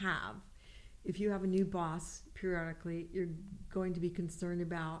would have, if you have a new boss periodically, you're going to be concerned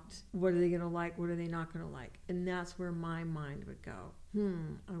about what are they going to like, what are they not going to like. And that's where my mind would go,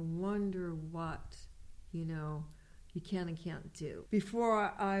 I wonder what, you can and can't do.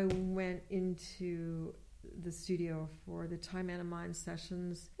 Before I went into the studio for the Time Out of Mind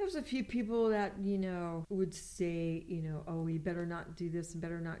sessions, there was a few people that, would say, oh, you better not do this and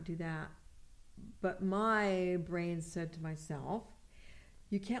better not do that. But my brain said to myself,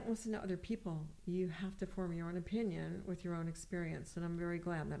 you can't listen to other people. You have to form your own opinion with your own experience. And I'm very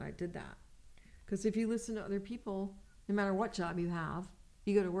glad that I did that. Because if you listen to other people, no matter what job you have,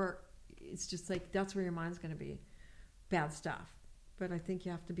 you go to work, it's just like that's where your mind's going to be. Bad stuff. But I think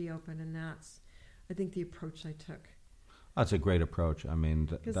you have to be open, and that's, I think, the approach I took. That's a great approach. I mean,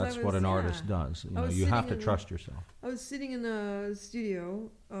 that's what an artist does. You have to trust yourself. I was sitting in the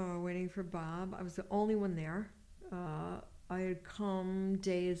studio waiting for Bob. I was the only one there. I had come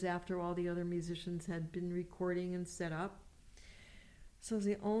days after all the other musicians had been recording and set up. So I was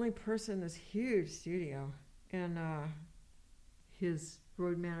the only person in this huge studio. And his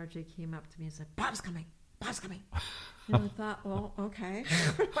road manager came up to me and said, Bob's coming. Bob's coming. And I thought, well, okay,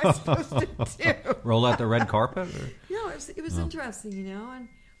 what am I supposed to do? Roll out the red carpet? Or? No, it was interesting,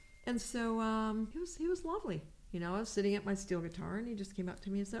 and so he was lovely. I was sitting at my steel guitar, and he just came up to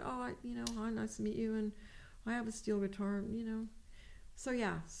me and said, "Oh, hi, nice to meet you, and I have a steel guitar, So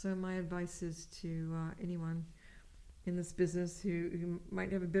yeah, so my advice is to anyone in this business who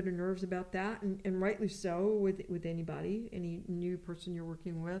might have a bit of nerves about that, and rightly so with anybody, any new person you're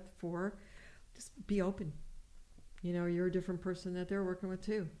working with, just be open. You're a different person that they're working with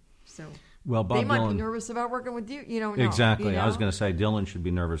too. So well, Bob they might Dylan, be nervous about working with you. Exactly. I was going to say Dylan should be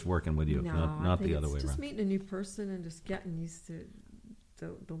nervous working with you, not the other way around. Just meeting a new person and just getting used to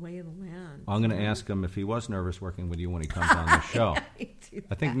the lay of the land. I'm going to ask him if he was nervous working with you when he comes on the show.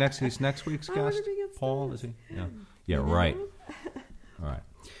 I think he's next week's guest. Paul, is he? Yeah. Right. All right.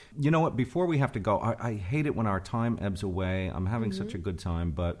 You know what? Before we have to go, I hate it when our time ebbs away. I'm having such a good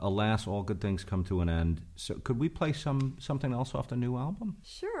time, but alas, all good things come to an end. So could we play something else off the new album?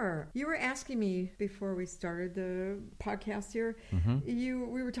 Sure. You were asking me before we started the podcast here.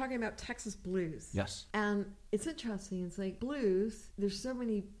 We were talking about Texas blues. Yes. And it's interesting. It's like blues, there's so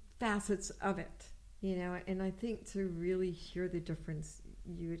many facets of it, and I think to really hear the difference,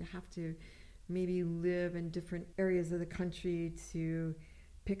 you would have to maybe live in different areas of the country to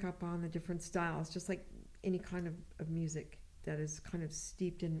pick up on the different styles, just like any kind of music that is kind of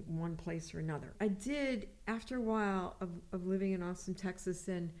steeped in one place or another. I did, after a while of living in Austin, Texas,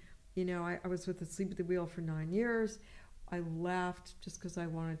 and, I was with Asleep at the Wheel for 9 years. I left just because I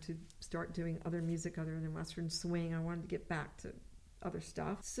wanted to start doing other music other than Western swing. I wanted to get back to other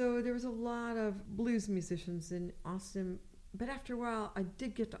stuff. So there was a lot of blues musicians in Austin. But after a while, I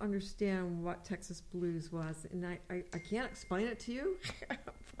did get to understand what Texas blues was. And I can't explain it to you,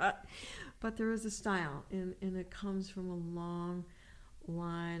 but there is a style. And it comes from a long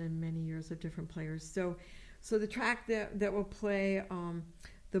line and many years of different players. So the track that we'll play,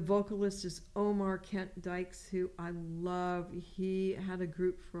 the vocalist is Omar Kent Dykes, who I love. He had a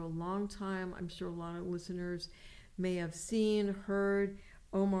group for a long time. I'm sure a lot of listeners may have seen, heard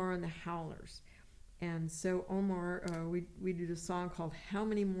Omar and the Howlers. And so Omar, we did a song called How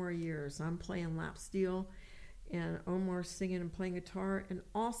Many More Years. I'm playing lap steel, and Omar's singing and playing guitar. And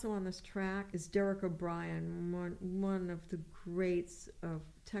also on this track is Derek O'Brien, one of the greats of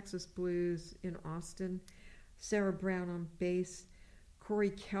Texas blues in Austin. Sarah Brown on bass,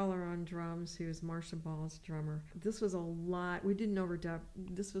 Corey Keller on drums, who is Marsha Ball's drummer. This was a lot. We didn't overdub.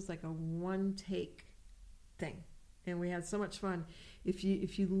 This was like a one-take thing. And we had so much fun. If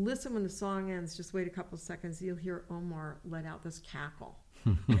you listen when the song ends, just wait a couple of seconds, you'll hear Omar let out this cackle.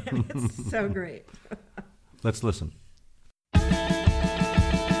 And it's so great. Let's listen.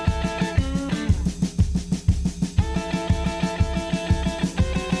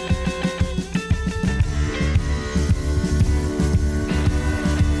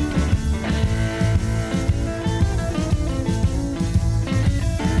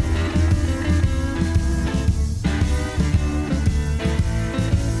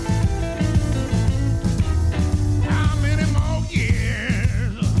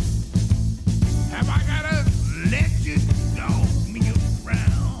 Have I gotta let you go?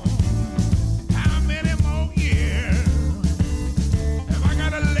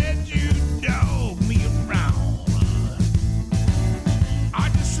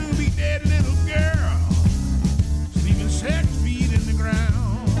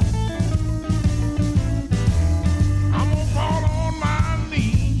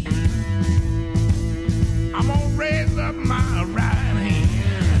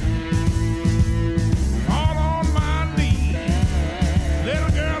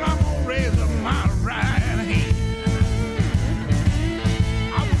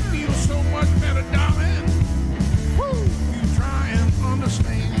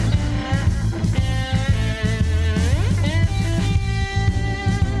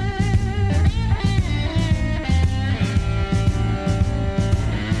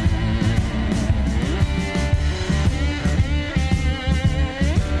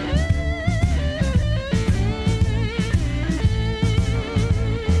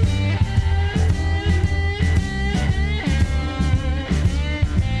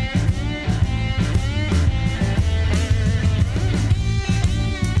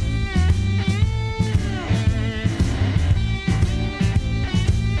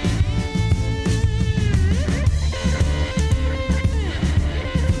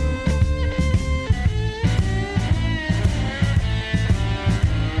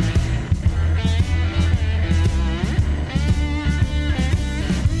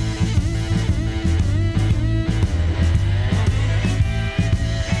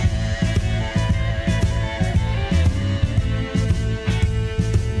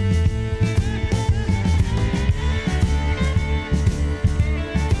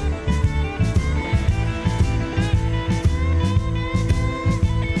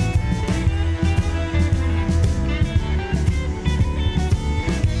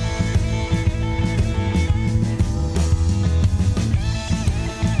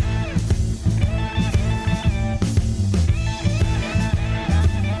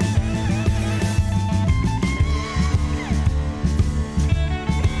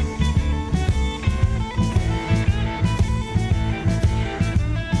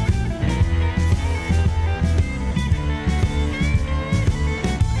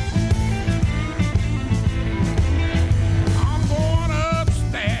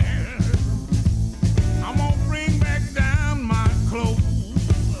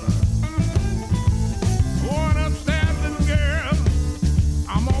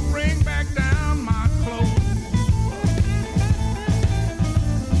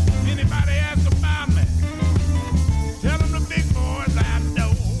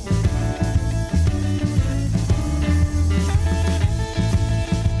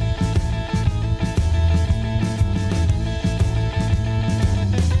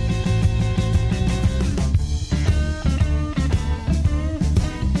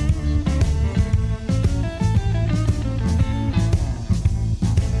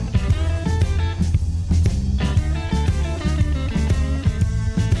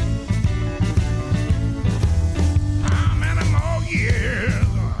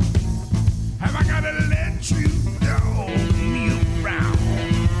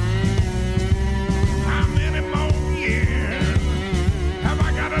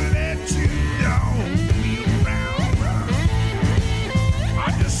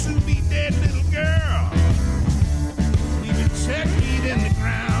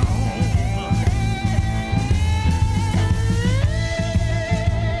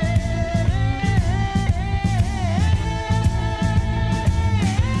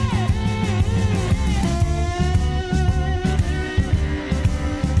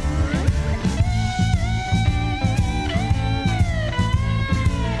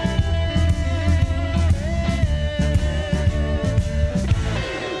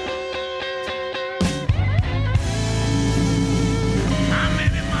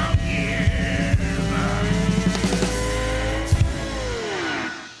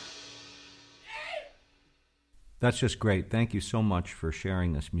 That's just great. Thank you so much for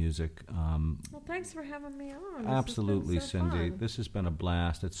sharing this music. Well, thanks for having me on. Absolutely, This has been so Cindy. fun. This has been a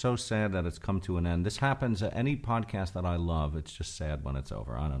blast. It's so sad that it's come to an end. This happens at any podcast that I love. It's just sad when it's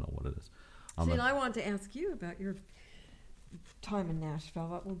over. I don't know what it is. See, and I wanted to ask you about your time in Nashville,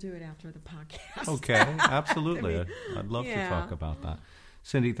 but we'll do it after the podcast. Okay, absolutely. I mean, I'd love yeah. to talk about that.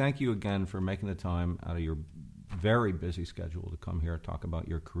 Cindy, thank you again for making the time out of your very busy schedule to come here, talk about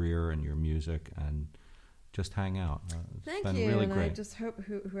your career and your music, and just hang out. It's Thank been you, really and great. I just hope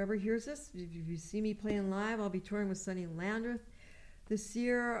whoever hears this, if you see me playing live, I'll be touring with Sonny Landreth. This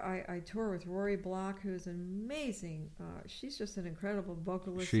year, I tour with Rory Block, who's amazing. She's just an incredible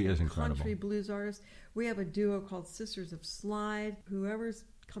vocalist. She is and incredible. Country blues artist. We have a duo called Sisters of Slide. Whoever's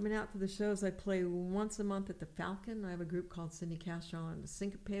coming out to the shows, I play once a month at the Falcon. I have a group called Cindy Cashdollar and the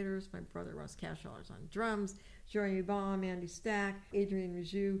Syncopators. My brother Russ Cashdollar's on drums. Jeremy Baum, Andy Stack, Adrian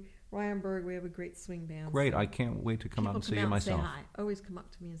Raju, Ryan Berg. We have a great swing band. Great. So I can't wait to come out and see you myself. Say hi. Always come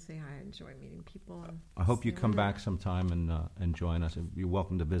up to me and say hi. I enjoy meeting people. And I hope you staying come around. back sometime and join us. You're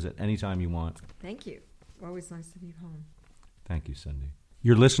welcome to visit anytime you want. Thank you. Always nice to be home. Thank you, Cindy.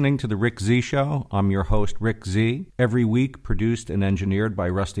 You're listening to The Rick Z Show. I'm your host, Rick Z. Every week produced and engineered by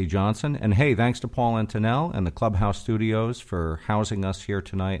Rusty Johnson. And hey, thanks to Paul Antonell and the Clubhouse Studios for housing us here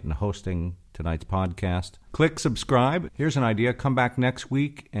tonight and hosting tonight's podcast. Click subscribe. Here's an idea. Come back next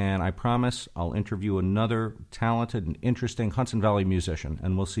week, and I promise I'll interview another talented and interesting Hudson Valley musician,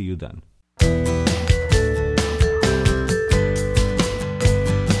 and we'll see you then.